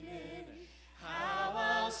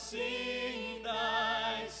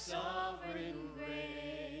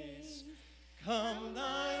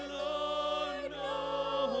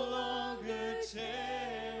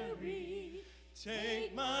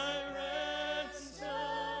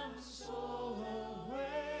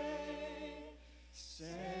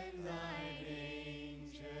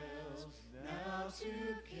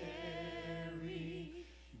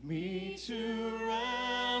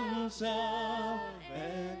some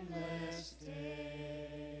endless day.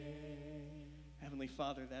 Heavenly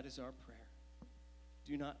Father, that is our prayer.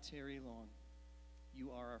 Do not tarry long. You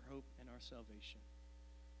are our hope and our salvation.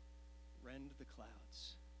 Rend the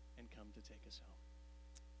clouds and come to take us home.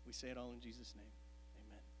 We say it all in Jesus' name.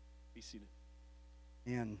 Amen. Be seated.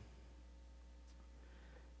 And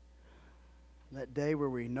that day where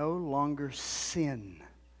we no longer sin.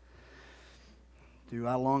 Do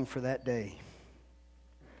I long for that day?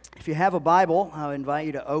 If you have a Bible, I invite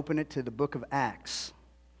you to open it to the book of Acts.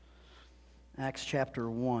 Acts chapter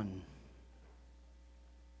 1.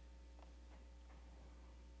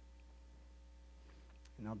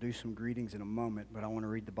 And I'll do some greetings in a moment, but I want to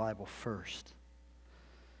read the Bible first.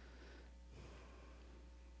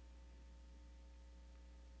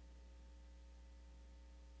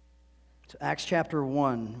 So Acts chapter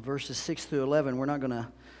 1, verses 6 through 11. We're not going to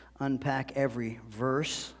unpack every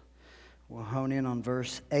verse. We'll hone in on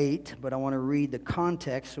verse 8, but I want to read the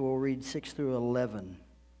context, so we'll read 6 through 11.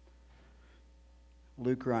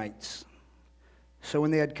 Luke writes, "So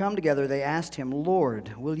when they had come together, they asked him,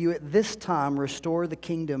 'Lord, will you at this time restore the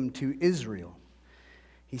kingdom to Israel?'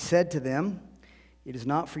 He said to them, 'It is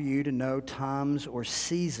not for you to know times or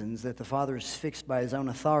seasons that the Father has fixed by his own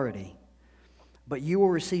authority. But you will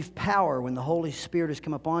receive power when the Holy Spirit has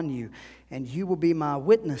come upon you, and you will be my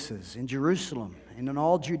witnesses in Jerusalem and in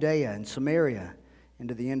all Judea and Samaria and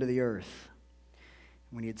to the end of the earth.'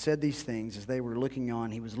 When he had said these things, as they were looking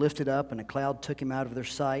on, he was lifted up, and a cloud took him out of their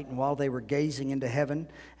sight. And while they were gazing into heaven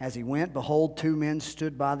as he went, behold, two men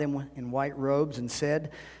stood by them in white robes and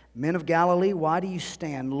said, 'Men of Galilee, why do you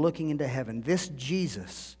stand looking into heaven? This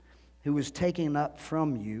Jesus, who was taken up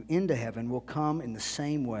from you into heaven, will come in the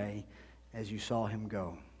same way as you saw him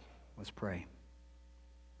go.'" Let's pray.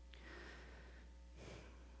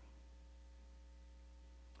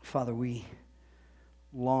 Father, we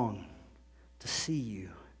long to see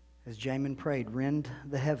you, as Jamin prayed, rend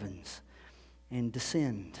the heavens and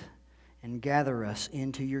descend and gather us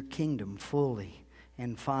into your kingdom fully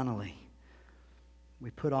and finally.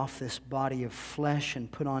 We put off this body of flesh and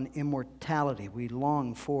put on immortality. We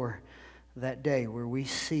long for that day where we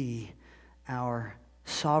see our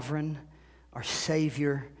sovereign, our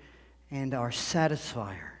Savior, and our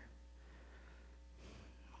satisfier.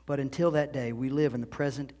 But until that day, we live in the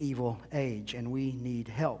present evil age, and we need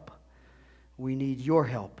help. We need your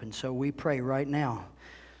help. And so we pray right now,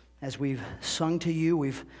 as we've sung to you,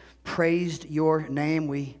 we've praised your name,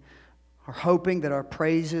 we are hoping that our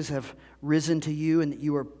praises have risen to you and that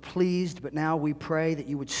you are pleased. But now we pray that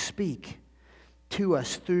you would speak to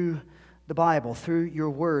us through the Bible, through your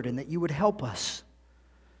word, and that you would help us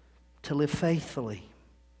to live faithfully,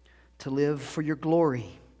 to live for your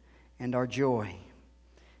glory and our joy.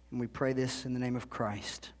 And we pray this in the name of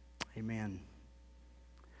Christ. Amen.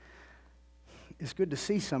 It's good to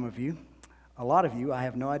see some of you. A lot of you, I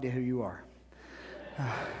have no idea who you are,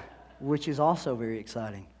 which is also very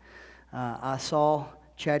exciting. I saw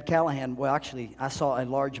Chad Callahan. Well, actually, I saw a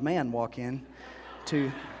large man walk in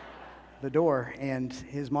to the door, and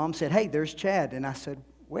his mom said, "Hey, there's Chad." And I said,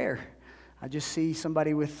 "Where?" "I just see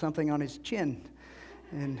somebody with something on his chin."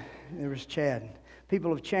 And there was Chad.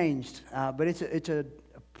 People have changed, but it's a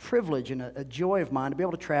privilege and a joy of mine to be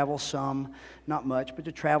able to travel some, not much, but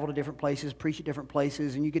to travel to different places, preach at different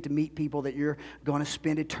places, and you get to meet people that you're going to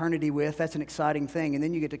spend eternity with. That's an exciting thing. And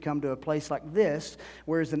then you get to come to a place like this,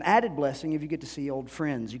 where it's an added blessing if you get to see old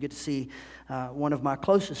friends. You get to see one of my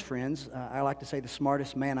closest friends. I like to say the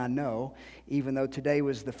smartest man I know, even though today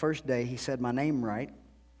was the first day he said my name right.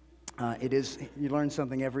 It is, you learn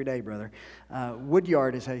something every day, brother.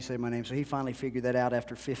 Woodyard is how you say my name, so he finally figured that out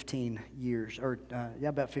after 15 years,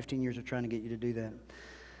 about 15 years of trying to get you to do that.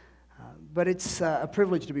 But it's a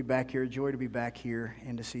privilege to be back here, a joy to be back here,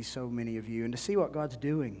 and to see so many of you, and to see what God's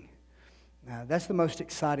doing. That's the most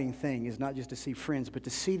exciting thing, is not just to see friends, but to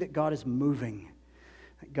see that God is moving.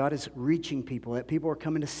 God is reaching people, that people are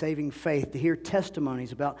coming to saving faith, to hear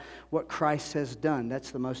testimonies about what Christ has done.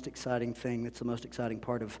 That's the most exciting thing. That's the most exciting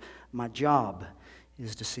part of my job,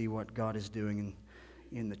 is to see what God is doing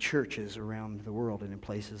in the churches around the world and in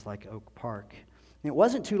places like Oak Park. And it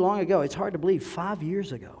wasn't too long ago. It's hard to believe. 5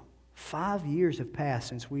 years ago. 5 years have passed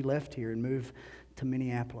since we left here and moved to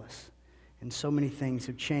Minneapolis. And so many things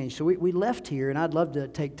have changed. So we left here, and I'd love to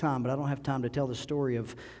take time, but I don't have time to tell the story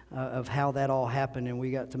of how that all happened. And we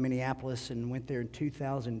got to Minneapolis and went there in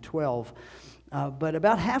 2012. But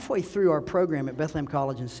about halfway through our program at Bethlehem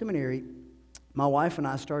College and Seminary, my wife and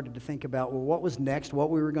I started to think about, well, what was next, what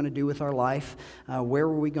we were going to do with our life, where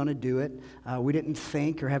were we going to do it. We didn't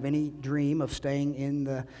think or have any dream of staying in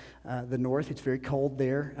the north. It's very cold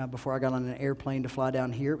there. Before I got on an airplane to fly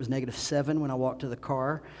down here, it was -7 when I walked to the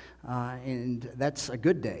car, and that's a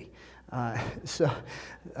good day. So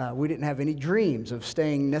we didn't have any dreams of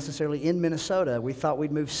staying necessarily in Minnesota. We thought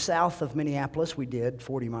we'd move south of Minneapolis. We did,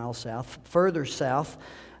 40 miles south, further south,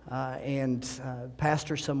 and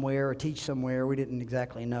pastor somewhere or teach somewhere. We didn't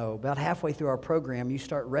exactly know. About halfway through our program, you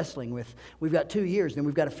start wrestling with, we've got 2 years, then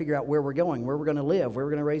we've got to figure out where we're going, where we're going to live, where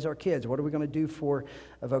we're going to raise our kids, what are we going to do for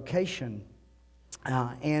a vocation.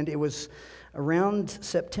 And it was around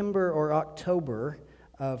September or October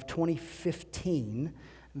of 2015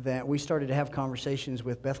 that we started to have conversations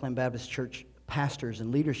with Bethlehem Baptist Church pastors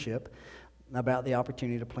and leadership about the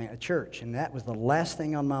opportunity to plant a church. And that was the last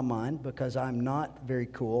thing on my mind because I'm not very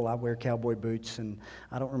cool. I wear cowboy boots, and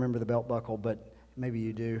I don't remember the belt buckle, but maybe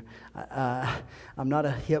you do. I'm not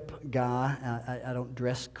a hip guy. I don't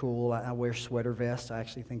dress cool. I wear sweater vests. I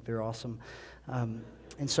actually think they're awesome.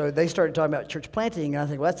 And so they started talking about church planting, and I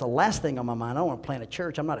think, well, that's the last thing on my mind. I don't want to plant a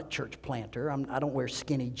church. I'm not a church planter. I don't wear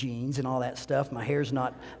skinny jeans and all that stuff. My hair's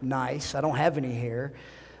not nice. I don't have any hair.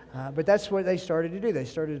 But that's what they started to do. They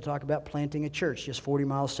started to talk about planting a church just 40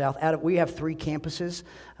 miles south. We have 3 campuses.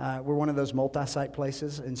 We're one of those multi-site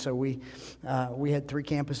places, and so we had 3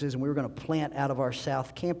 campuses, and we were going to plant out of our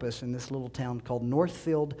south campus in this little town called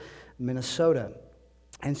Northfield, Minnesota.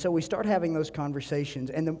 And so we start having those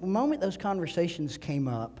conversations, and the moment those conversations came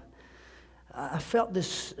up, I felt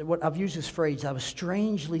this, what I've used this phrase, I was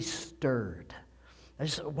strangely stirred. I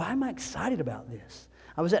just said, why am I excited about this?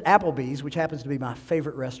 I was at Applebee's, which happens to be my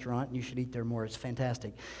favorite restaurant, and you should eat there more, it's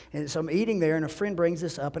fantastic. And so I'm eating there, and a friend brings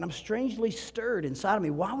this up, and I'm strangely stirred inside of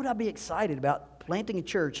me. Why would I be excited about planting a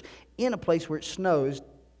church in a place where it snows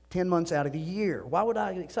 10 months out of the year? Why would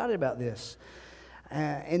I get excited about this?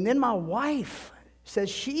 And then my wife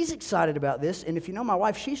says she's excited about this, and if you know my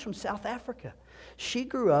wife, she's from South Africa. She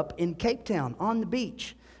grew up in Cape Town on the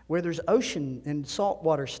beach where there's ocean and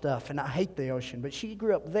saltwater stuff, and I hate the ocean, but she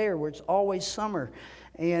grew up there where it's always summer,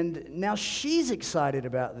 and now she's excited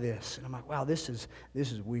about this. And I'm like, wow, this is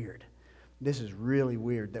weird. This is really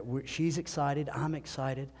weird that she's excited, I'm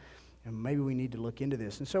excited, and maybe we need to look into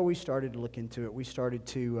this. And so we started to look into it. We started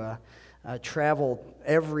to travel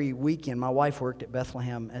every weekend. My wife worked at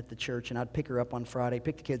Bethlehem at the church, and I'd pick her up on Friday,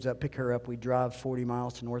 pick the kids up, pick her up. We'd drive 40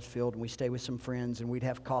 miles to Northfield, and we'd stay with some friends, and we'd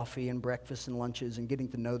have coffee and breakfast and lunches and getting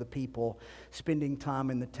to know the people, spending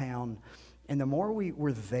time in the town. And the more we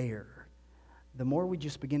were there, the more we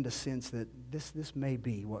just begin to sense that this may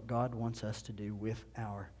be what God wants us to do with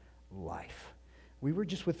our life. We were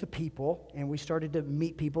just with the people, and we started to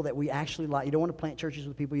meet people that we actually like. You don't want to plant churches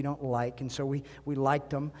with people you don't like, and so we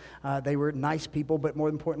liked them. They were nice people, but more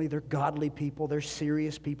importantly, they're godly people. They're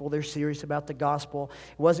serious people. They're serious about the gospel.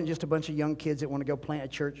 It wasn't just a bunch of young kids that want to go plant a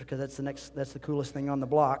church because that's the coolest thing on the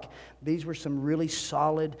block. These were some really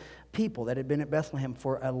solid people that had been at Bethlehem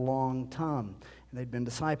for a long time. And they'd been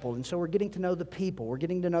discipled. And so we're getting to know the people. We're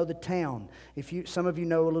getting to know the town. Some of you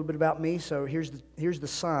know a little bit about me, so here's the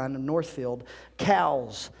sign of Northfield.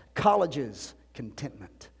 Cows, colleges,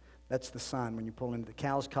 contentment. That's the sign when you pull into the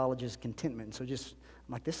cows, colleges, contentment. So I'm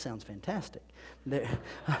like, this sounds fantastic.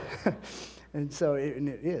 And so it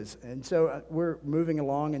is. And so we're moving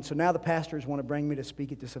along. And so now the pastors want to bring me to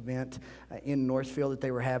speak at this event in Northfield that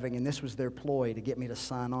they were having. And this was their ploy to get me to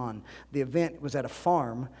sign on. The event was at a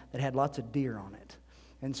farm that had lots of deer on it.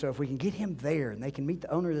 And so if we can get him there and they can meet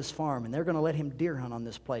the owner of this farm and they're going to let him deer hunt on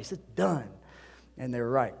this place, it's done. And they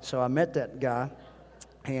were right. So I met that guy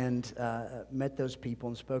and met those people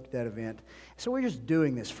and spoke at that event. So we're just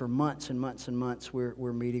doing this for months and months and months.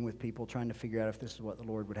 We're meeting with people trying to figure out if this is what the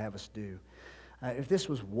Lord would have us do. If this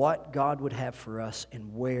was what God would have for us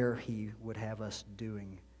and where He would have us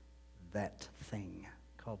doing that thing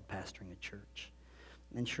called pastoring a church.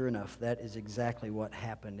 And sure enough, that is exactly what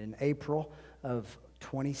happened. In April of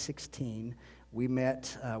 2016, we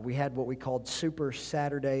met, we had what we called Super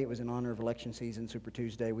Saturday. It was in honor of election season. Super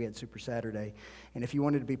Tuesday, we had Super Saturday. And if you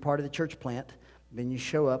wanted to be part of the church plant, then you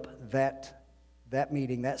show up that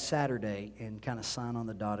meeting, that Saturday, and kind of sign on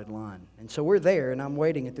the dotted line. And so we're there, and I'm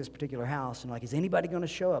waiting at this particular house, and like, is anybody going to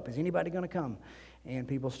show up? Is anybody going to come? And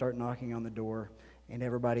people start knocking on the door, and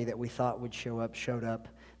everybody that we thought would show up showed up,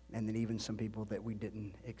 and then even some people that we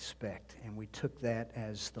didn't expect. And we took that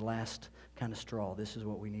as the last kind of straw. This is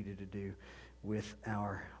what we needed to do with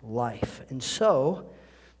our life. And so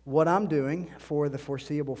What I'm doing for the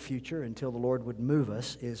foreseeable future until the Lord would move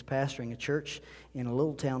us is pastoring a church in a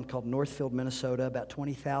little town called Northfield, Minnesota, about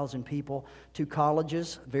 20,000 people, 2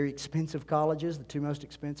 colleges, very expensive colleges, two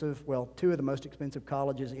of the most expensive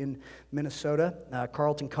colleges in Minnesota.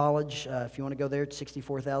 Carleton College, if you want to go there, it's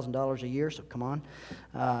 $64,000 a year, so come on.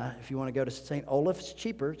 If you want to go to St. Olaf, it's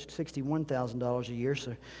cheaper, it's $61,000 a year, so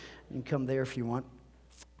you can come there if you want.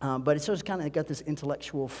 But it's just kind of got this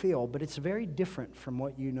intellectual feel, but it's very different from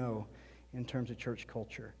what you know in terms of church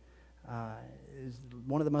culture. It's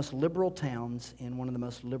one of the most liberal towns in one of the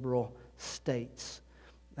most liberal states.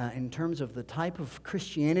 In terms of the type of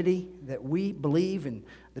Christianity that we believe and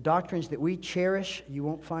the doctrines that we cherish, you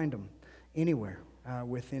won't find them anywhere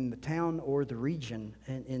within the town or the region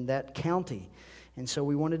in that county. And so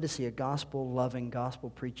we wanted to see a gospel-loving,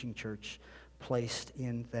 gospel-preaching church placed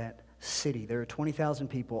in that city. There are 20,000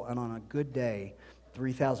 people, and on a good day,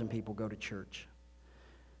 3,000 people go to church.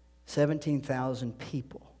 17,000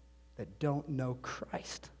 people that don't know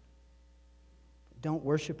Christ. Don't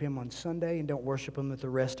worship Him on Sunday and don't worship Him with the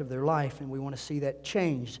rest of their life. And we want to see that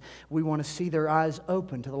changed. We want to see their eyes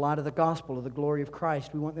open to the light of the gospel, of the glory of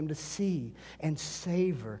Christ. We want them to see and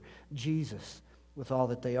savor Jesus with all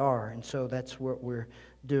that they are. And so that's what we're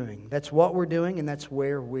doing. That's what we're doing, and that's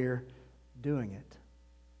where we're doing it.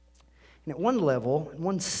 And at one level, in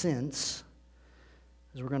one sense,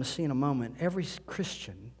 as we're going to see in a moment, every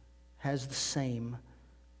Christian has the same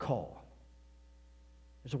call.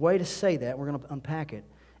 There's a way to say that. We're going to unpack it.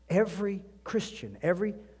 Every Christian,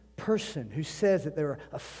 every person who says that they're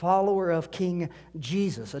a follower of King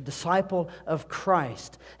Jesus, a disciple of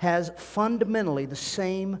Christ, has fundamentally the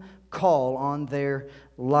same call on their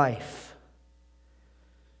life.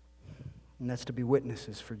 And that's to be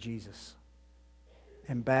witnesses for Jesus.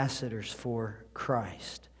 Ambassadors for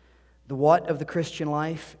Christ. The what of the Christian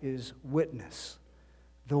life is witness.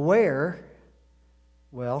 The where,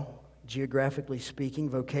 well, geographically speaking,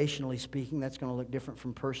 vocationally speaking, that's going to look different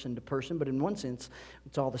from person to person, but in one sense,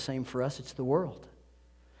 it's all the same for us. It's the world.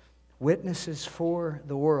 Witnesses for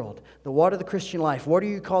the world. The what of the Christian life. What are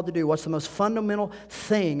you called to do? What's the most fundamental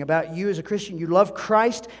thing about you as a Christian? You love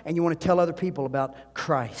Christ and you want to tell other people about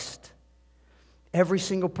Christ. Every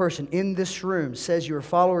single person in this room says you're a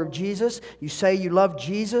follower of Jesus. You say you love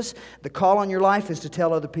Jesus. The call on your life is to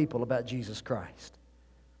tell other people about Jesus Christ.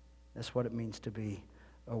 That's what it means to be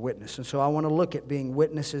a witness. And so I want to look at being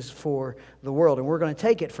witnesses for the world. And we're going to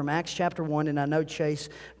take it from Acts chapter 1. And I know Chase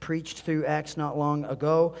preached through Acts not long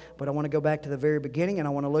ago, but I want to go back to the very beginning and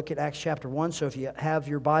I want to look at Acts chapter 1. So if you have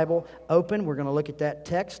your Bible open, we're going to look at that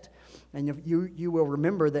text. And you will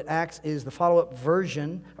remember that Acts is the follow-up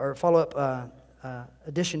version, or follow-up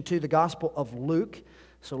addition to the Gospel of Luke.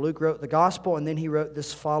 So Luke wrote the Gospel, and then he wrote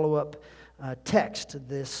this follow-up text,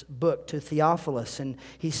 this book to Theophilus. And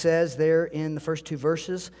he says there in the first 2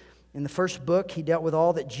 verses, in the first book, he dealt with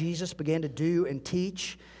all that Jesus began to do and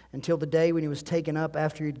teach until the day when he was taken up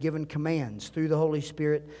after he had given commands through the Holy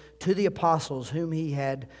Spirit to the apostles whom he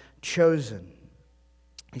had chosen.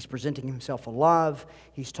 He's presenting himself alive.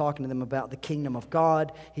 He's talking to them about the kingdom of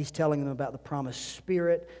God. He's telling them about the promised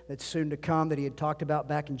Spirit that's soon to come that he had talked about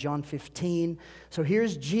back in John 15. So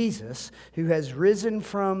here's Jesus who has risen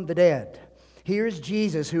from the dead. Here's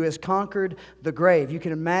Jesus who has conquered the grave. You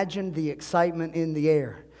can imagine the excitement in the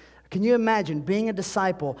air. Can you imagine being a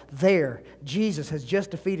disciple there? Jesus has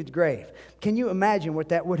just defeated the grave. Can you imagine what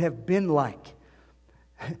that would have been like?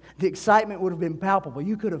 The excitement would have been palpable.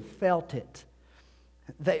 You could have felt it.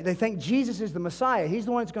 They think Jesus is the Messiah. He's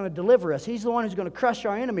the one who's going to deliver us. He's the one who's going to crush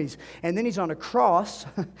our enemies. And then he's on a cross.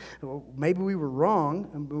 Maybe we were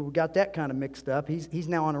wrong. We got that kind of mixed up. He's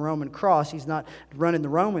now on a Roman cross. He's not running the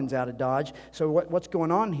Romans out of Dodge. So what's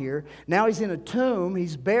going on here? Now he's in a tomb.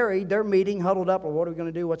 He's buried. They're meeting, huddled up. Well, what are we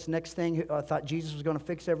going to do? What's the next thing? I thought Jesus was going to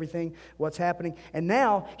fix everything. What's happening? And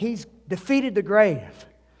now he's defeated the grave.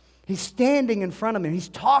 He's standing in front of them. He's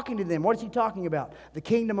talking to them. What is he talking about? The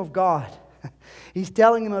kingdom of God. He's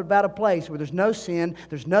telling them about a place where there's no sin,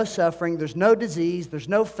 there's no suffering, there's no disease, there's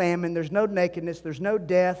no famine, there's no nakedness, there's no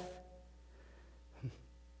death.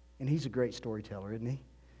 And he's a great storyteller, isn't he? I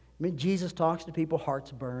mean, Jesus talks to people,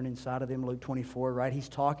 hearts burn inside of them, Luke 24, right? He's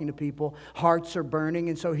talking to people, hearts are burning.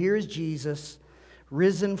 And so here's Jesus,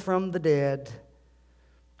 risen from the dead,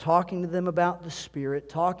 talking to them about the Spirit,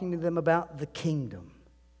 talking to them about the kingdom.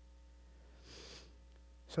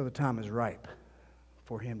 So the time is ripe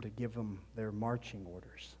for him to give them their marching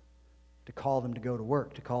orders, to call them to go to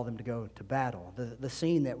work, to call them to go to battle. The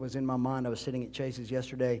scene that was in my mind, I was sitting at Chase's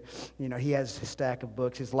yesterday. You know, he has his stack of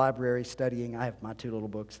books, his library, studying. I have my 2 little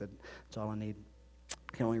books. That's all I need.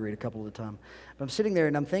 I can only read a couple at a time. But I'm sitting there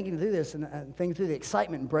and I'm thinking through this, and I'm thinking through the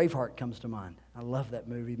excitement, and Braveheart comes to mind. I love that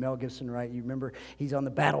movie. Mel Gibson, right? You remember he's on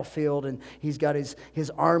the battlefield and he's got his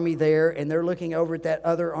army there, and they're looking over at that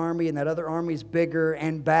other army, and that other army's bigger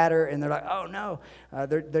and badder, and they're like, oh no.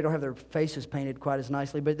 They don't have their faces painted quite as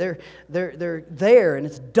nicely, but they're there, and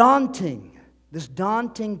it's daunting, this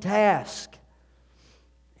daunting task.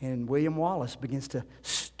 And William Wallace begins to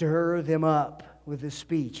stir them up with his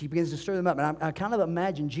speech. He begins to stir them up. And I kind of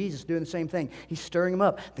imagine Jesus doing the same thing. He's stirring them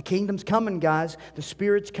up. The kingdom's coming, guys. The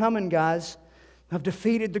Spirit's coming, guys. I've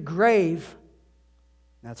defeated the grave.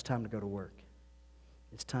 Now it's time to go to work.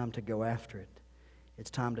 It's time to go after it. It's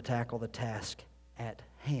time to tackle the task at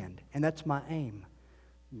hand. And that's my aim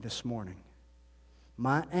this morning.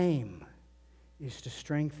 My aim is to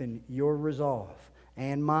strengthen your resolve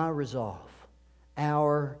and my resolve,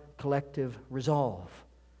 our collective resolve,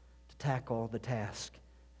 to tackle the task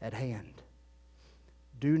at hand.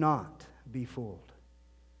 Do not be fooled.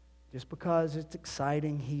 Just because it's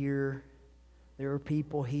exciting here, there are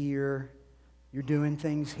people here, you're doing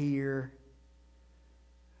things here,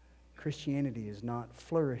 Christianity is not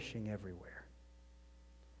flourishing everywhere.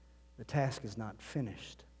 The task is not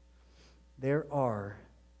finished. There are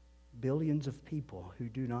billions of people who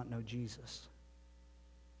do not know Jesus.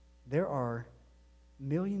 There are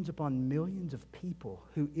millions upon millions of people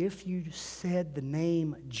who, if you said the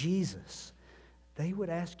name Jesus, they would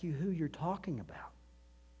ask you who you're talking about.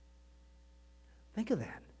 Think of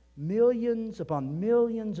that. Millions upon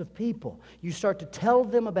millions of people. You start to tell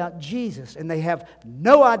them about Jesus, and they have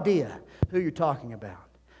no idea who you're talking about.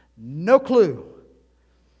 No clue.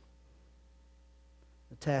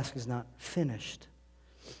 The task is not finished.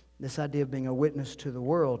 This idea of being a witness to the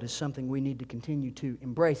world is something we need to continue to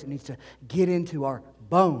embrace. It needs to get into our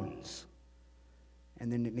bones,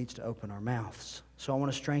 and then it needs to open our mouths. So I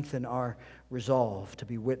want to strengthen our resolve to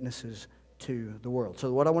be witnesses to the world.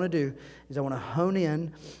 So what I want to do is I want to hone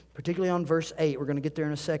in, particularly on verse 8. We're going to get there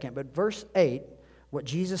in a second. But verse 8, what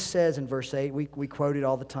Jesus says in verse 8, we quote it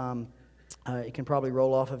all the time. It can probably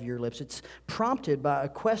roll off of your lips. It's prompted by a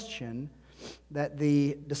question that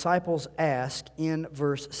the disciples ask in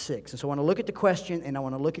verse 6. And so I want to look at the question, and I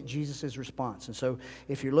want to look at Jesus' response. And so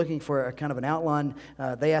if you're looking for a kind of an outline,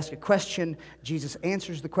 they ask a question, Jesus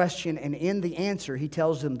answers the question, and in the answer, he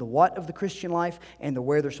tells them the what of the Christian life and the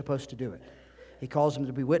where they're supposed to do it. He calls them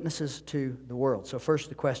to be witnesses to the world. So first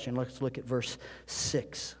the question, let's look at verse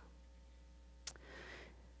 6.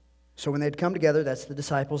 So when they'd come together, that's the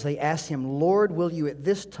disciples, they asked him, Lord, will you at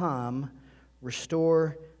this time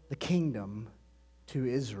restore the kingdom to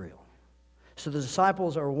Israel? So the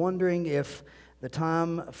disciples are wondering if the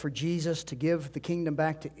time for Jesus to give the kingdom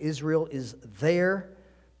back to Israel is there.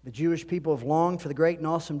 The Jewish people have longed for the great and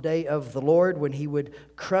awesome day of the Lord when he would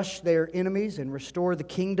crush their enemies and restore the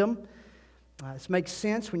kingdom. This makes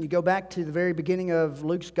sense when you go back to the very beginning of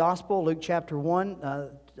Luke's gospel, Luke chapter 1,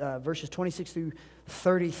 verses 26 through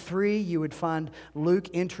 33, you would find Luke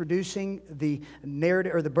introducing the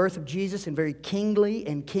narrative or the birth of Jesus in very kingly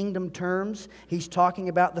and kingdom terms. He's talking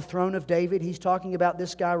about the throne of David. He's talking about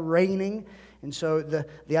this guy reigning. And so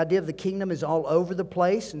the idea of the kingdom is all over the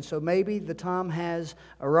place. And so maybe the time has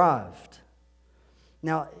arrived.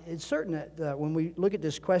 Now, it's certain that when we look at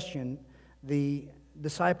this question, the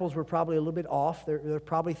disciples were probably a little bit off. They're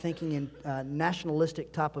probably thinking in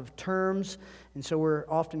nationalistic type of terms, and so we're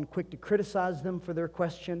often quick to criticize them for their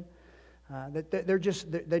question.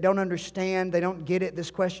 They don't understand, they don't get it. This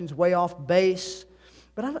question's way off base.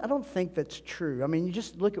 But I don't think that's true. I mean, you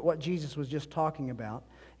just look at what Jesus was just talking about.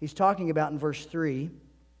 He's talking about in verse 3,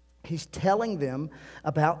 he's telling them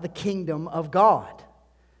about the kingdom of God.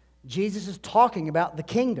 Jesus is talking about the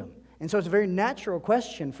kingdom. And so it's a very natural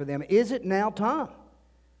question for them. Is it now time?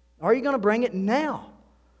 Are you going to bring it now?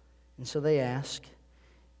 And so they ask,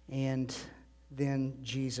 and then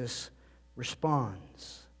Jesus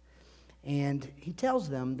responds. And he tells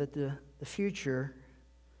them that the future,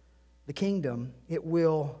 the kingdom, it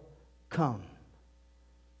will come.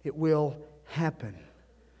 It will happen.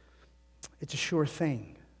 It's a sure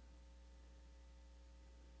thing.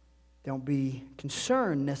 Don't be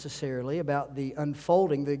concerned necessarily about the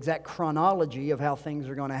unfolding, the exact chronology of how things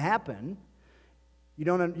are going to happen. You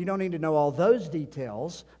don't need to know all those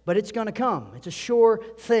details, but it's going to come. It's a sure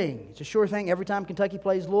thing. It's a sure thing. Every time Kentucky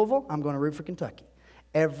plays Louisville, I'm going to root for Kentucky.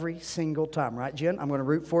 Every single time, right, Jen? I'm going to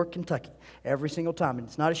root for Kentucky every single time. And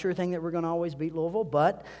it's not a sure thing that we're going to always beat Louisville,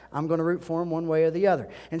 but I'm going to root for them one way or the other.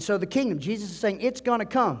 And so the kingdom, Jesus is saying, it's going to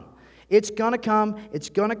come. It's going to come. It's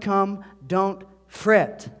going to come. Don't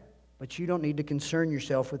fret. But you don't need to concern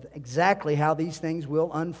yourself with exactly how these things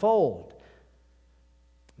will unfold.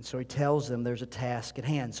 And so he tells them there's a task at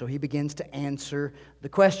hand. So he begins to answer the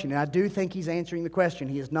question. And I do think he's answering the question.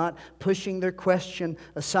 He is not pushing their question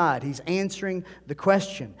aside. He's answering the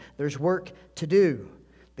question. There's work to do.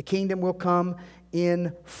 The kingdom will come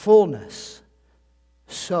in fullness.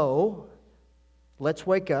 So, let's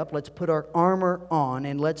wake up, let's put our armor on,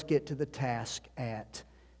 and let's get to the task at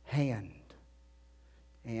hand.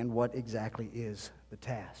 And what exactly is the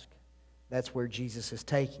task? That's where Jesus is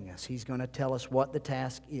taking us. He's going to tell us what the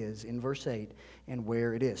task is in verse 8 and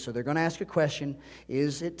where it is. So they're going to ask a question,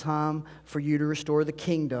 is it time for you to restore the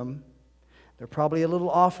kingdom? They're probably a little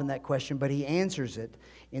off in that question, but he answers it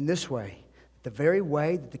in this way. The very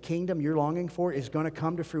way that the kingdom you're longing for is going to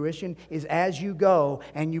come to fruition is as you go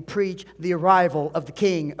and you preach the arrival of the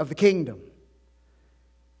King of the kingdom.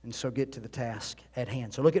 And so get to the task at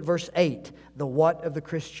hand. So look at verse 8, the what of the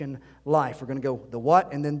Christian life. We're going to go the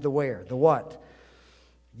what and then the where. The what.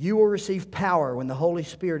 You will receive power when the Holy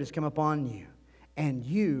Spirit has come upon you, and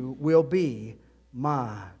you will be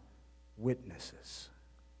my witnesses.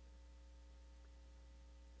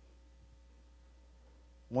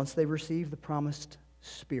 Once they receive the promised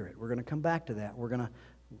Spirit, we're going to come back to that. We're going to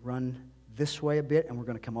run this way a bit, and we're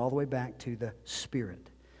going to come all the way back to the Spirit.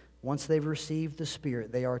 Once they've received the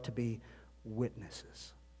Spirit, they are to be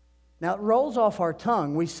witnesses. Now, it rolls off our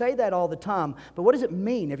tongue. We say that all the time, but what does it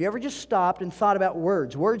mean? Have you ever just stopped and thought about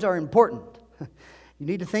words? Words are important. You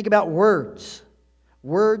need to think about words.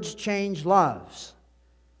 Words change lives.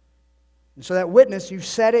 And so that witness, you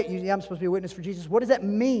said it, I'm supposed to be a witness for Jesus. What does that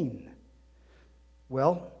mean?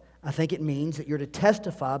 Well, I think it means that you're to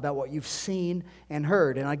testify about what you've seen and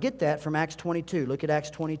heard. And I get that from Acts 22. Look at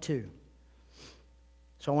Acts 22.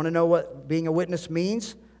 So I want to know what being a witness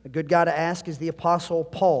means. A good guy to ask is the Apostle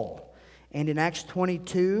Paul. And in Acts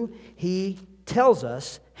 22, he tells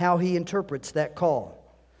us how he interprets that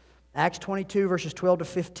call. Acts 22, verses 12 to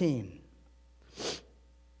 15.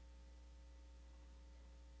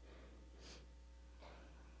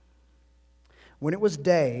 When it was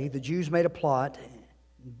day, the Jews made a plot.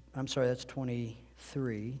 I'm sorry, that's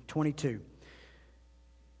 23. 22.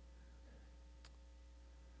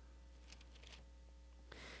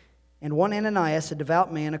 And one Ananias, a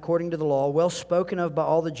devout man according to the law, well spoken of by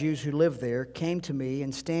all the Jews who lived there, came to me,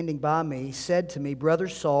 and standing by me, said to me, Brother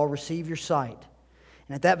Saul, receive your sight.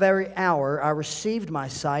 And at that very hour I received my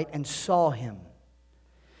sight and saw him.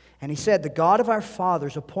 And he said, The God of our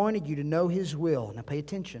fathers appointed you to know his will. Now pay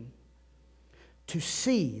attention. To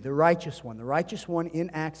see the righteous one. The righteous one in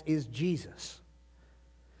Acts is Jesus.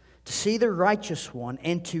 To see the righteous one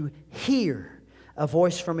and to hear a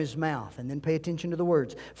voice from his mouth. And then pay attention to the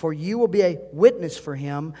words. For you will be a witness for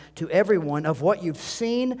him to everyone of what you've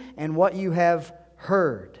seen and what you have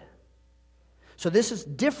heard. So this is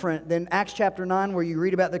different than Acts chapter 9 where you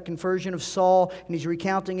read about the conversion of Saul and he's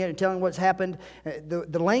recounting it and telling what's happened.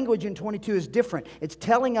 The language in 22 is different. It's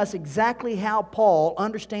telling us exactly how Paul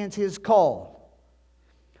understands his call.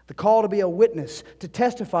 The call to be a witness, to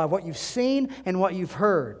testify what you've seen and what you've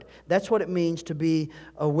heard. That's what it means to be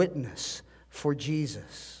a witness for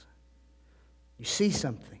Jesus. You see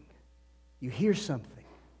something, you hear something,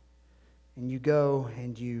 and you go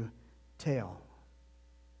and you tell.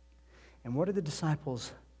 And what do the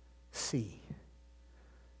disciples see?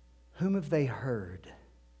 Whom have they heard?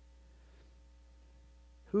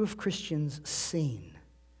 Who have Christians seen?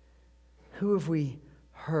 Who have we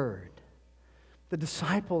heard? The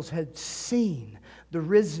disciples had seen the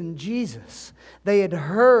risen Jesus. They had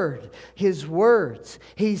heard his words.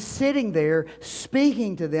 He's sitting there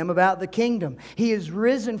speaking to them about the kingdom. He is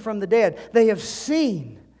risen from the dead. They have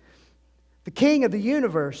seen the King of the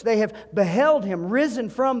universe. They have beheld him risen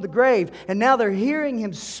from the grave. And now they're hearing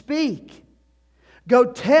him speak.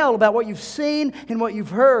 Go tell about what you've seen and what you've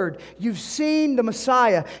heard. You've seen the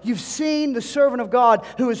Messiah. You've seen the servant of God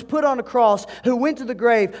who was put on a cross, who went to the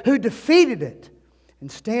grave, who defeated it,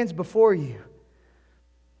 and stands before you.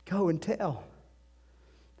 Go and tell.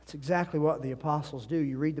 That's exactly what the apostles do.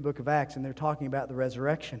 You read the book of Acts and they're talking about the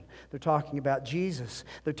resurrection. They're talking about Jesus.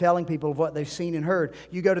 They're telling people of what they've seen and heard.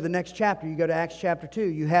 You go to the next chapter. You go to Acts chapter 2.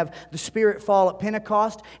 You have the Spirit fall at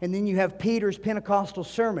Pentecost, and then you have Peter's Pentecostal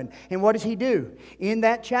sermon. And what does he do? In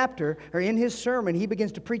that chapter, or in his sermon, he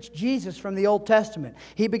begins to preach Jesus from the Old Testament.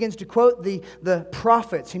 He begins to quote the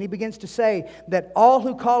prophets, and he begins to say that all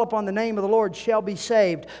who call upon the name of the Lord shall be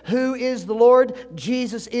saved. Who is the Lord?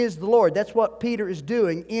 Jesus is the Lord. That's what Peter is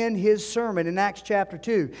doing in his sermon in Acts chapter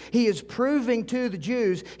 2. He is proving to the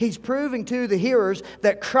Jews, he's proving to the hearers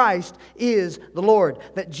that Christ is the Lord,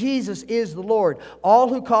 that Jesus is the Lord. All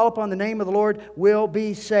who call upon the name of the Lord will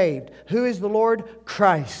be saved. Who is the Lord?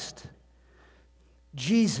 Christ.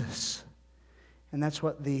 Jesus. And that's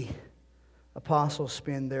what the apostles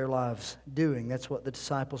spend their lives doing. That's what the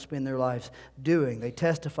disciples spend their lives doing. They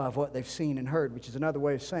testify of what they've seen and heard, which is another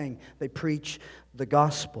way of saying they preach the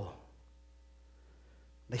gospel.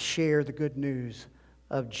 They share the good news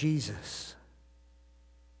of Jesus.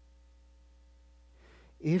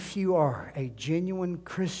 If you are a genuine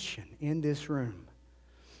Christian in this room,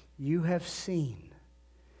 you have seen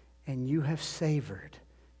and you have savored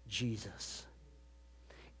Jesus.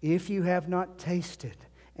 If you have not tasted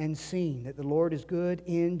and seen that the Lord is good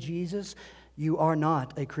in Jesus, you are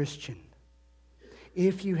not a Christian.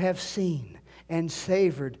 If you have seen and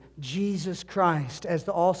savored Jesus Christ as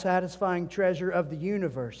the all-satisfying treasure of the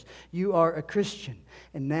universe, you are a Christian.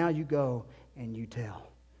 And now you go and you tell.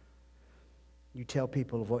 You tell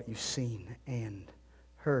people of what you've seen and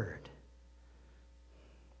heard.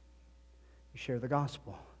 You share the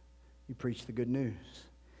gospel. You preach the good news.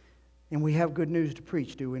 And we have good news to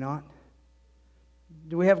preach, do we not?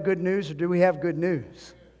 Do we have good news or do we have good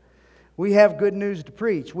news? We have good news to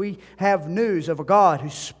preach. We have news of a God who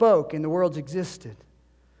spoke and the world's existed.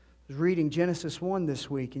 I was reading Genesis 1 this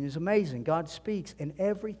week, and it's amazing. God speaks and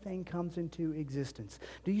everything comes into existence.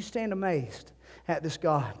 Do you stand amazed at this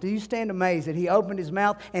God? Do you stand amazed that He opened His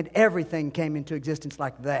mouth and everything came into existence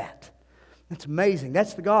like that? That's amazing.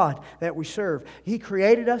 That's the God that we serve. He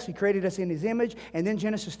created us in His image, and then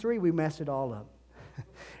Genesis 3, we mess it all up.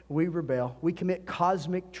 We rebel. We commit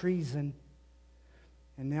cosmic treason.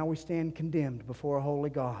 And now we stand condemned before a holy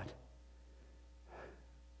God.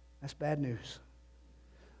 That's bad news.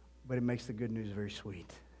 But it makes the good news very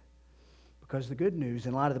sweet. Because the good news,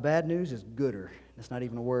 in light of the bad news, is gooder. That's not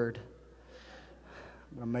even a word.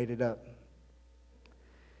 I made it up.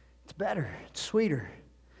 It's better. It's sweeter.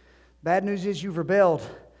 Bad news is you've rebelled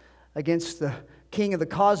against the King of the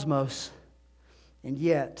cosmos. And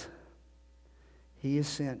yet, He has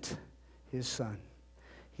sent His Son.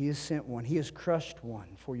 He has sent one. He has crushed one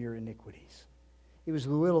for your iniquities. It was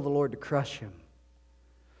the will of the Lord to crush Him.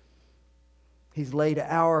 He's laid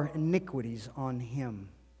our iniquities on Him.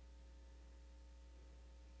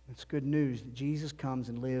 It's good news that Jesus comes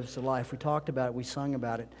and lives the life. We talked about it. We sung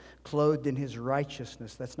about it. Clothed in His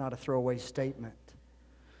righteousness. That's not a throwaway statement.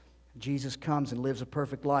 Jesus comes and lives a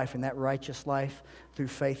perfect life, and that righteous life, through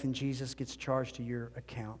faith in Jesus, gets charged to your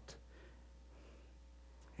account.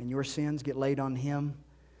 And your sins get laid on Him,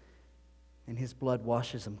 and His blood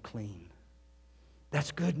washes them clean.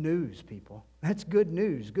 That's good news, people. That's good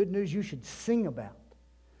news. Good news you should sing about.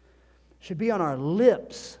 Should be on our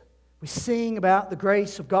lips. We sing about the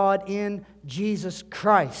grace of God in Jesus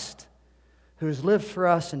Christ, who has lived for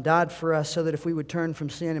us and died for us, so that if we would turn from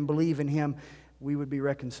sin and believe in Him, we would be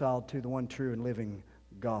reconciled to the one true and living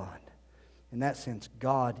God. In that sense,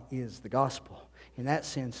 God is the gospel. In that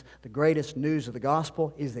sense, the greatest news of the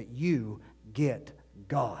gospel is that you get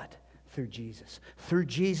God through Jesus. Through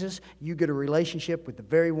Jesus, you get a relationship with the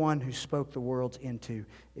very one who spoke the worlds into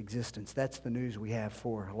existence. That's the news we have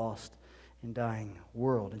for a lost and dying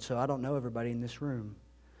world. And so I don't know everybody in this room.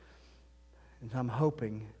 And I'm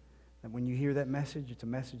hoping that when you hear that message, it's a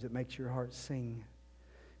message that makes your heart sing.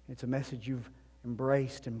 It's a message you've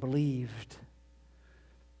embraced and believed.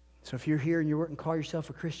 So if you're here and you wouldn't call yourself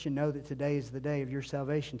a Christian, know that today is the day of your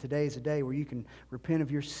salvation. Today is a day where you can repent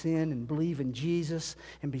of your sin and believe in Jesus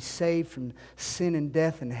and be saved from sin and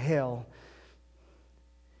death and hell.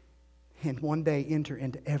 And one day enter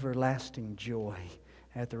into everlasting joy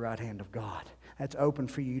at the right hand of God. That's open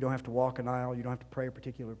for you. You don't have to walk an aisle. You don't have to pray a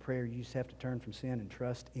particular prayer. You just have to turn from sin and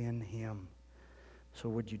trust in Him. So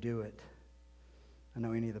would you do it? I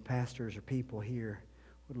know any of the pastors or people here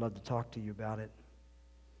would love to talk to you about it.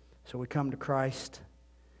 So we come to Christ,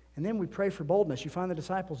 and then we pray for boldness. You find the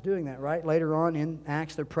disciples doing that, right? Later on in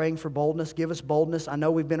Acts, they're praying for boldness. Give us boldness. I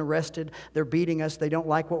know we've been arrested. They're beating us. They don't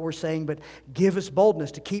like what we're saying, but give us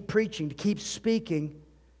boldness to keep preaching, to keep speaking.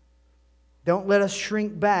 Don't let us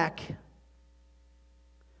shrink back.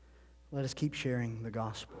 Let us keep sharing the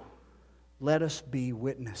gospel. Let us be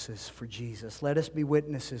witnesses for Jesus. Let us be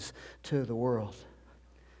witnesses to the world.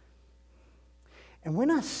 And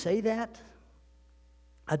when I say that,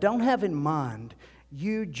 I don't have in mind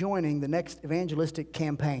you joining the next evangelistic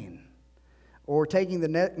campaign or taking the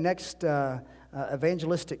next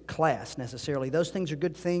evangelistic class necessarily. Those things are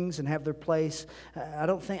good things and have their place.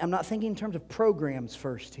 I'm not thinking in terms of programs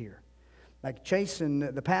first here. Like Chase and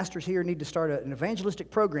the pastors here need to start an evangelistic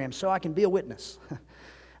program so I can be a witness.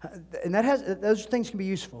 And those things can be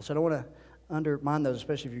useful, so I don't want to undermine those,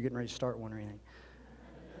 especially if you're getting ready to start one or anything.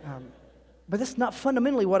 But that's not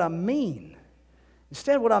fundamentally what I mean.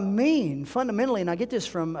 Instead, what I mean fundamentally, and I get this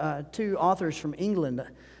from two authors from England,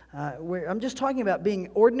 I'm just talking about being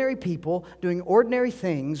ordinary people, doing ordinary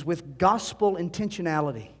things with gospel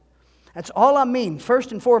intentionality. That's all I mean.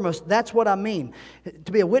 First and foremost, that's what I mean.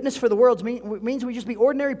 To be a witness for the world means we just be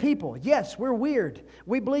ordinary people. Yes, we're weird.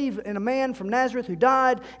 We believe in a man from Nazareth who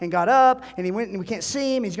died and got up, and he went and we can't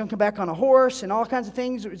see him. He's going to come back on a horse and all kinds of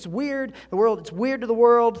things. It's weird. It's weird to the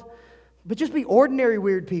world. But just be ordinary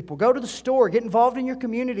weird people. Go to the store, get involved in your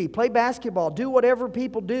community, play basketball, do whatever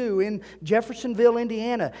people do in Jeffersonville,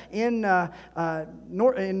 Indiana. In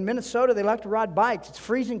Minnesota, they like to ride bikes. It's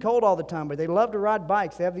freezing cold all the time, but they love to ride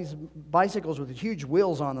bikes. They have these bicycles with huge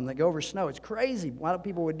wheels on them that go over snow. It's crazy why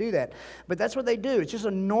people would do that. But that's what they do. It's just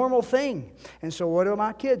a normal thing. And so what do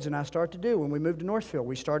my kids and I start to do? When we moved to Northfield,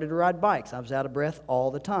 we started to ride bikes. I was out of breath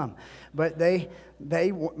all the time. But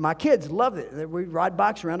my kids loved it. We ride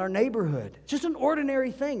bikes around our neighborhood. It's just an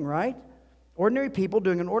ordinary thing, right? Ordinary people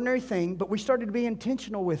doing an ordinary thing, but we started to be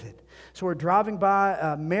intentional with it. So we're driving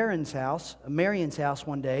by Marion's house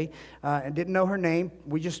one day, and didn't know her name.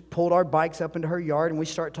 We just pulled our bikes up into her yard, and we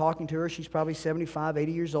start talking to her. She's probably 75,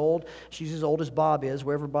 80 years old. She's as old as Bob is,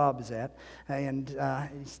 wherever Bob is at. And I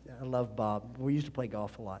love Bob. We used to play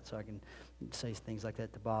golf a lot, so I can say things like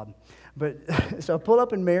that to Bob. But so I pull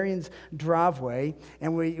up in Marion's driveway,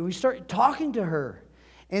 and we start talking to her.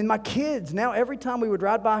 And my kids, now every time we would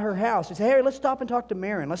ride by her house, they'd say, hey, let's stop and talk to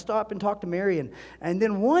Marion. Let's stop and talk to Marion. And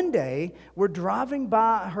then one day, we're driving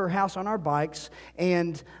by her house on our bikes,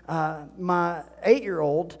 and my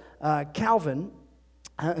 8-year-old, Calvin,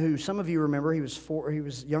 who some of you remember, he was 4, he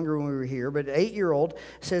was younger when we were here, but 8-year-old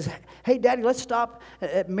says, hey, Daddy, let's stop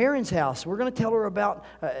at Marion's house. We're going to tell her about,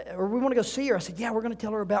 or we want to go see her. I said, yeah, we're going to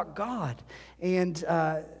tell her about God. And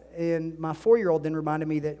my 4-year-old then reminded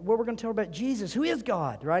me that, well, we're going to tell her about Jesus, who is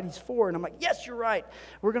God, right? He's 4. And I'm like, yes, you're right.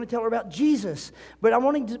 We're going to tell her about Jesus. But I'm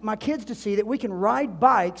wanting my kids to see that we can ride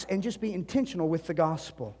bikes and just be intentional with the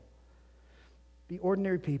gospel. Be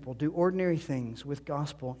ordinary people. Do ordinary things with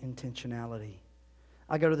gospel intentionality.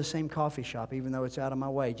 I go to the same coffee shop, even though it's out of my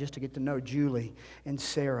way, just to get to know Julie and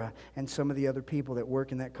Sarah and some of the other people that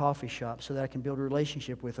work in that coffee shop so that I can build a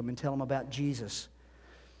relationship with them and tell them about Jesus.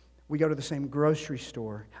 We go to the same grocery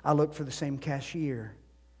store. I look for the same cashier.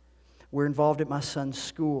 We're involved at my son's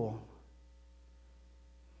school.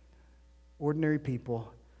 Ordinary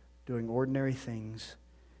people doing ordinary things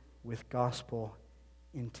with gospel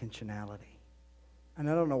intentionality. And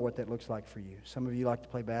I don't know what that looks like for you. Some of you like to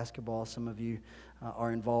play basketball. Some of you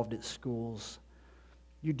are involved at schools.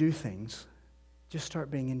 You do things. Just start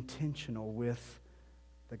being intentional with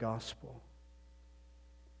the gospel.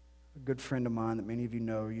 A good friend of mine that many of you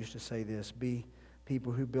know used to say this: be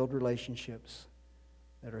people who build relationships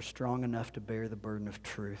that are strong enough to bear the burden of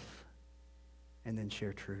truth and then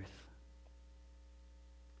share truth.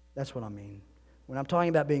 That's what I mean. When I'm talking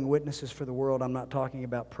about being witnesses for the world, I'm not talking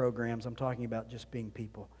about programs. I'm talking about just being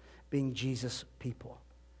people, being Jesus people.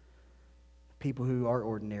 People who are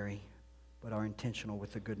ordinary but are intentional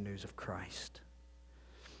with the good news of Christ.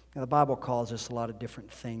 Now, the Bible calls us a lot of different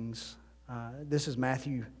things. This is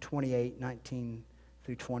Matthew 28, 19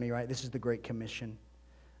 through 20, right? This is the Great Commission.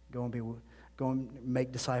 Go and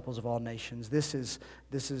make disciples of all nations. This is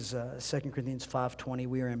 2 Corinthians 5:20.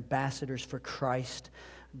 We are ambassadors for Christ,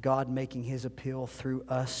 God making his appeal through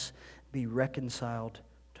us, be reconciled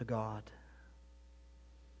to God.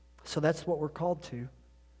 So that's what we're called to.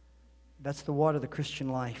 That's the water of the Christian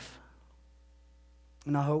life.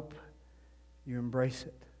 And I hope you embrace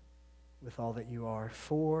it with all that you are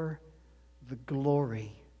for the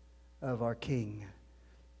glory of our King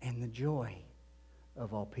and the joy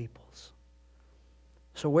of all peoples.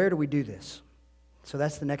 So where do we do this? So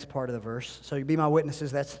that's the next part of the verse. So you be my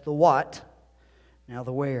witnesses, that's the what. Now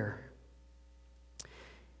the where.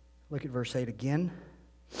 Look at verse 8 again.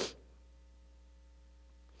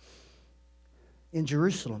 In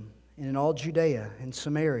Jerusalem, and in all Judea and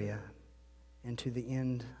Samaria, and to the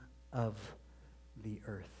end of the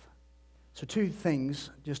earth. So 2 things,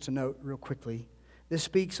 just to note real quickly. This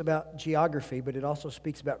speaks about geography, but it also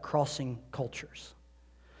speaks about crossing cultures.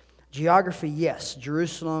 Geography, yes.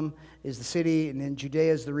 Jerusalem is the city, and then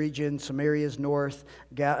Judea is the region, Samaria is north,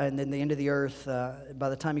 and then the end of the earth. By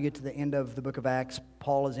the time you get to the end of the book of Acts,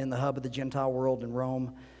 Paul is in the hub of the Gentile world in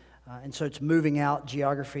Rome. And so it's moving out.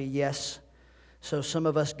 Geography, yes. So some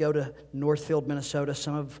of us go to Northfield, Minnesota.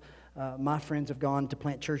 Some of my friends have gone to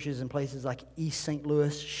plant churches in places like East St.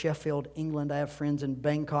 Louis, Sheffield, England. I have friends in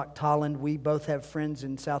Bangkok, Thailand. We both have friends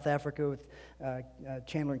in South Africa with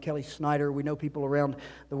Chandler and Kelly Snyder. We know people around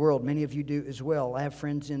the world. Many of you do as well. I have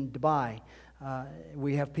friends in Dubai.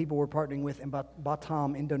 We have people we're partnering with in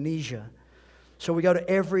Batam, Indonesia. So we go to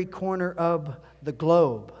every corner of the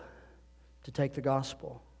globe to take the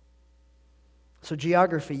gospel. So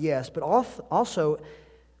geography, yes, but also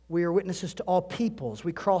we are witnesses to all peoples.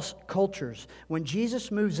 We cross cultures. When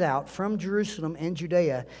Jesus moves out from Jerusalem and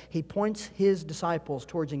Judea, He points His disciples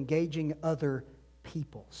towards engaging other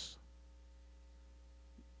peoples.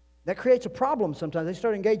 That creates a problem sometimes. They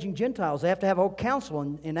start engaging Gentiles. They have to have a whole council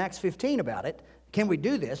in Acts 15 about it. Can we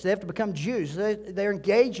do this? They have to become Jews. They're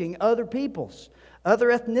engaging other peoples, other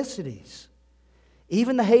ethnicities,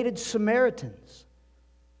 even the hated Samaritans.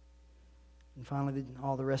 And finally,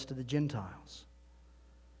 all the rest of the Gentiles.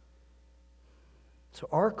 So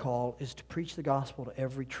our call is to preach the gospel to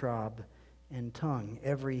every tribe and tongue,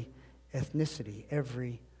 every ethnicity,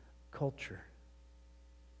 every culture.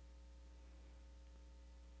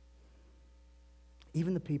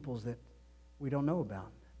 Even the peoples that we don't know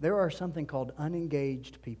about. There are something called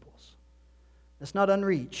unengaged peoples. That's not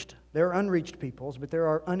unreached. There are unreached peoples, but there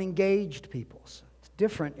are unengaged peoples. It's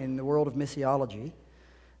different in the world of missiology.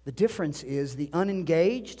 The difference is the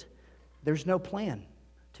unengaged, there's no plan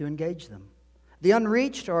to engage them. The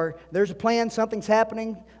unreached are, there's a plan, something's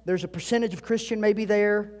happening, there's a percentage of Christian maybe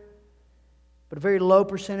there, but a very low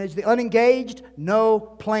percentage. The unengaged, no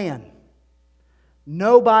plan.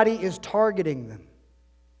 Nobody is targeting them.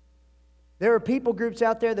 There are people groups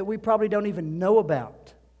out there that we probably don't even know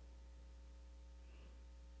about.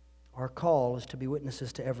 Our call is to be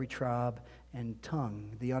witnesses to every tribe and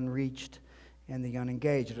tongue, the unreached and the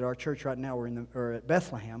unengaged. At our church right now, we're at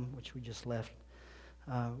Bethlehem, which we just left.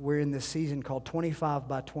 We're in this season called 25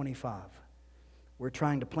 by 25. We're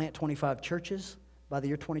trying to plant 25 churches by the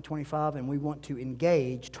year 2025, and we want to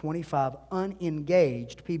engage 25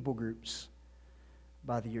 unengaged people groups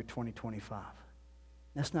by the year 2025.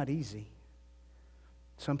 That's not easy.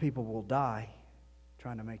 Some people will die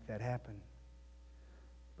trying to make that happen,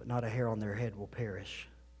 but not a hair on their head will perish.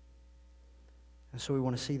 And so we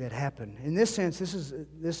want to see that happen. In this sense,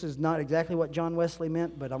 this is not exactly what John Wesley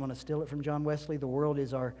meant, but I'm going to steal it from John Wesley. The world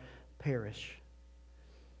is our parish.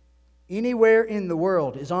 Anywhere in the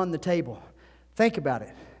world is on the table. Think about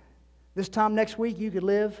it. This time next week, you could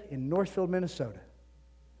live in Northfield, Minnesota.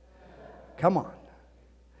 Come on.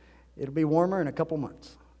 It'll be warmer in a couple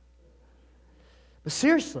months. But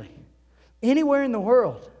seriously, anywhere in the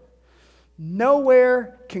world,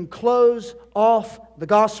 nowhere can close off the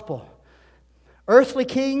gospel. Earthly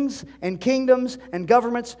kings and kingdoms and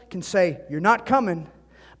governments can say, you're not coming.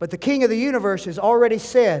 But the King of the universe has already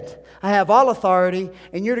said, I have all authority,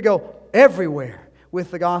 and you're to go everywhere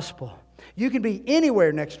with the gospel. You can be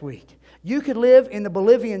anywhere next week. You could live in the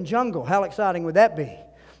Bolivian jungle. How exciting would that be?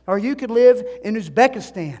 Or you could live in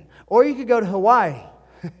Uzbekistan. Or you could go to Hawaii.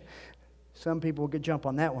 Some people could jump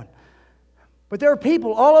on that one. But there are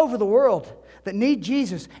people all over the world that need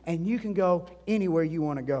Jesus, and you can go anywhere you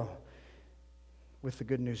want to go with the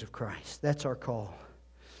good news of Christ. That's our call.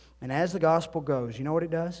 And as the gospel goes, you know what it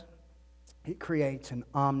does? It creates an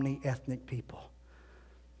omni-ethnic people.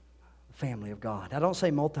 Family of God. I don't say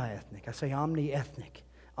multi-ethnic. I say omni-ethnic.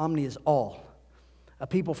 Omni is all. A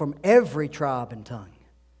people from every tribe and tongue.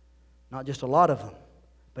 Not just a lot of them,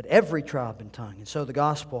 but every tribe and tongue. And so the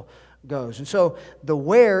gospel goes. And so the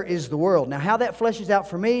where is the world. Now how that fleshes out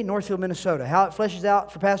for me, Northfield, Minnesota. How it fleshes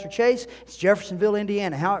out for Pastor Chase, it's Jeffersonville,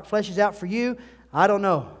 Indiana. How it fleshes out for you, I don't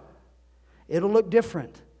know. It'll look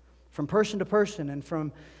different from person to person and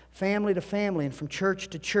from family to family and from church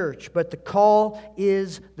to church. But the call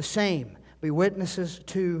is the same. Be witnesses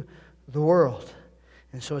to the world.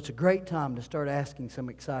 And so it's a great time to start asking some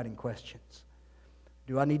exciting questions.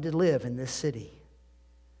 Do I need to live in this city?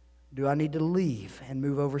 Do I need to leave and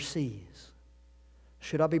move overseas?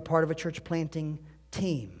 Should I be part of a church planting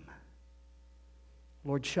team?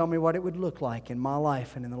 Lord, show me what it would look like in my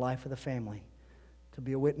life and in the life of the family to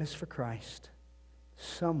be a witness for Christ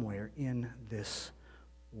somewhere in this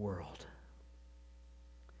world.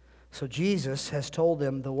 So Jesus has told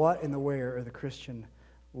them the what and the where of the Christian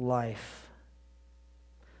life.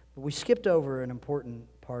 But we skipped over an important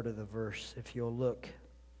part of the verse, if you'll look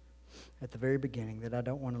at the very beginning, that I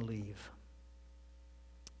don't want to leave.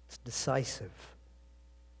 It's decisive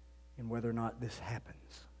in whether or not this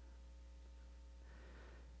happens.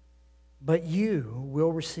 But you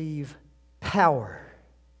will receive power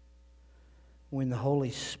when the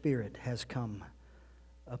Holy Spirit has come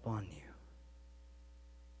upon you.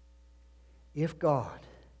 If God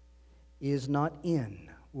is not in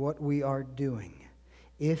what we are doing,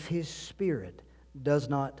 if His Spirit does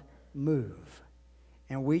not move,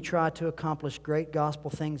 and we try to accomplish great gospel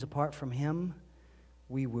things apart from Him,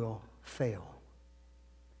 we will fail.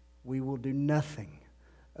 We will do nothing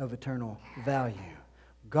of eternal value.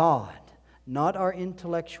 God, not our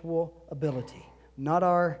intellectual ability, not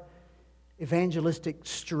our evangelistic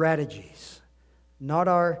strategies, not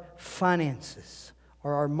our finances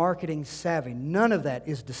or our marketing savvy. None of that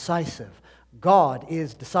is decisive. God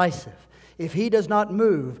is decisive. If He does not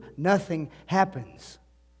move, nothing happens.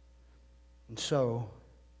 And so,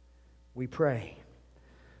 we pray.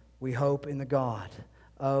 We hope in the God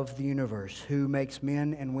of the universe who makes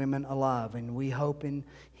men and women alive. And we hope in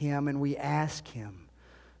Him and we ask Him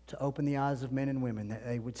to open the eyes of men and women that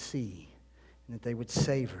they would see and that they would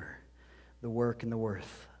savor the work and the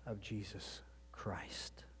worth of Jesus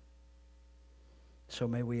Christ. So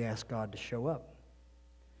may we ask God to show up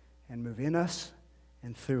and move in us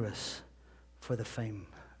and through us for the fame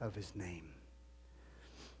of His name.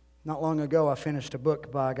 Not long ago, I finished a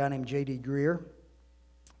book by a guy named J.D. Greear.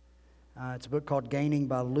 It's a book called Gaining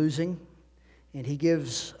by Losing, and he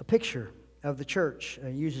gives a picture of the church.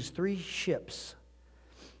 He uses 3 ships.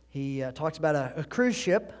 He talks about a cruise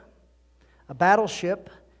ship, a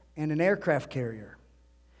battleship, and an aircraft carrier.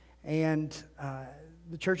 And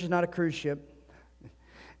the church is not a cruise ship.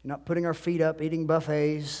 You're not putting our feet up, eating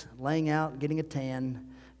buffets, laying out, getting a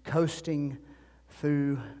tan, coasting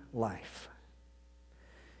through life.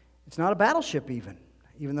 It's not a battleship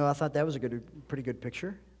even though I thought that was a pretty good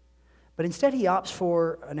picture. But instead he opts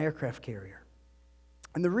for an aircraft carrier.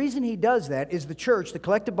 And the reason he does that is the church, the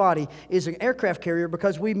collective body, is an aircraft carrier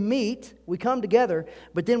because we meet, we come together,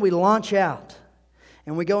 but then we launch out.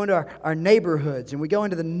 And we go into our neighborhoods and we go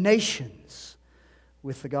into the nations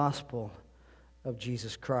with the gospel of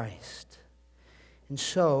Jesus Christ. And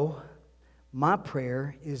so, my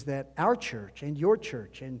prayer is that our church and your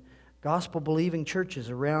church and gospel-believing churches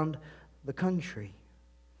around the country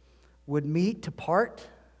would meet to part,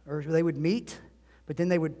 or they would meet, but then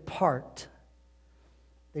they would part.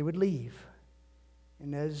 They would leave.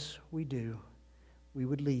 And as we do, we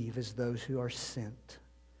would leave as those who are sent,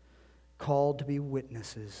 called to be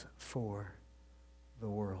witnesses for the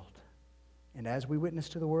world. And as we witness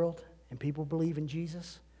to the world and people believe in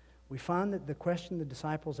Jesus, we find that the question the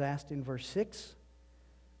disciples asked in verse 6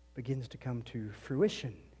 begins to come to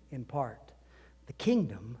fruition in part. The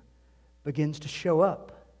kingdom begins to show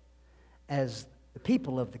up as the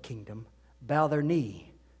people of the kingdom bow their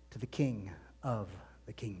knee to the King of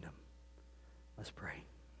the kingdom. Let's pray.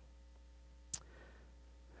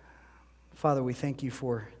 Father, we thank you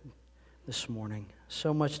for this morning.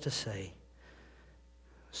 So much to say,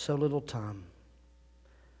 so little time.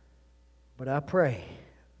 But I pray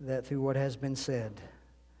that through what has been said,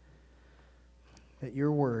 that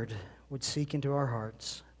your word would seek into our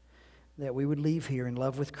hearts, that we would leave here in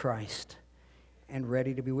love with Christ and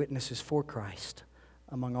ready to be witnesses for Christ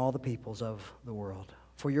among all the peoples of the world,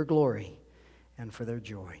 for your glory and for their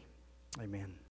joy. Amen.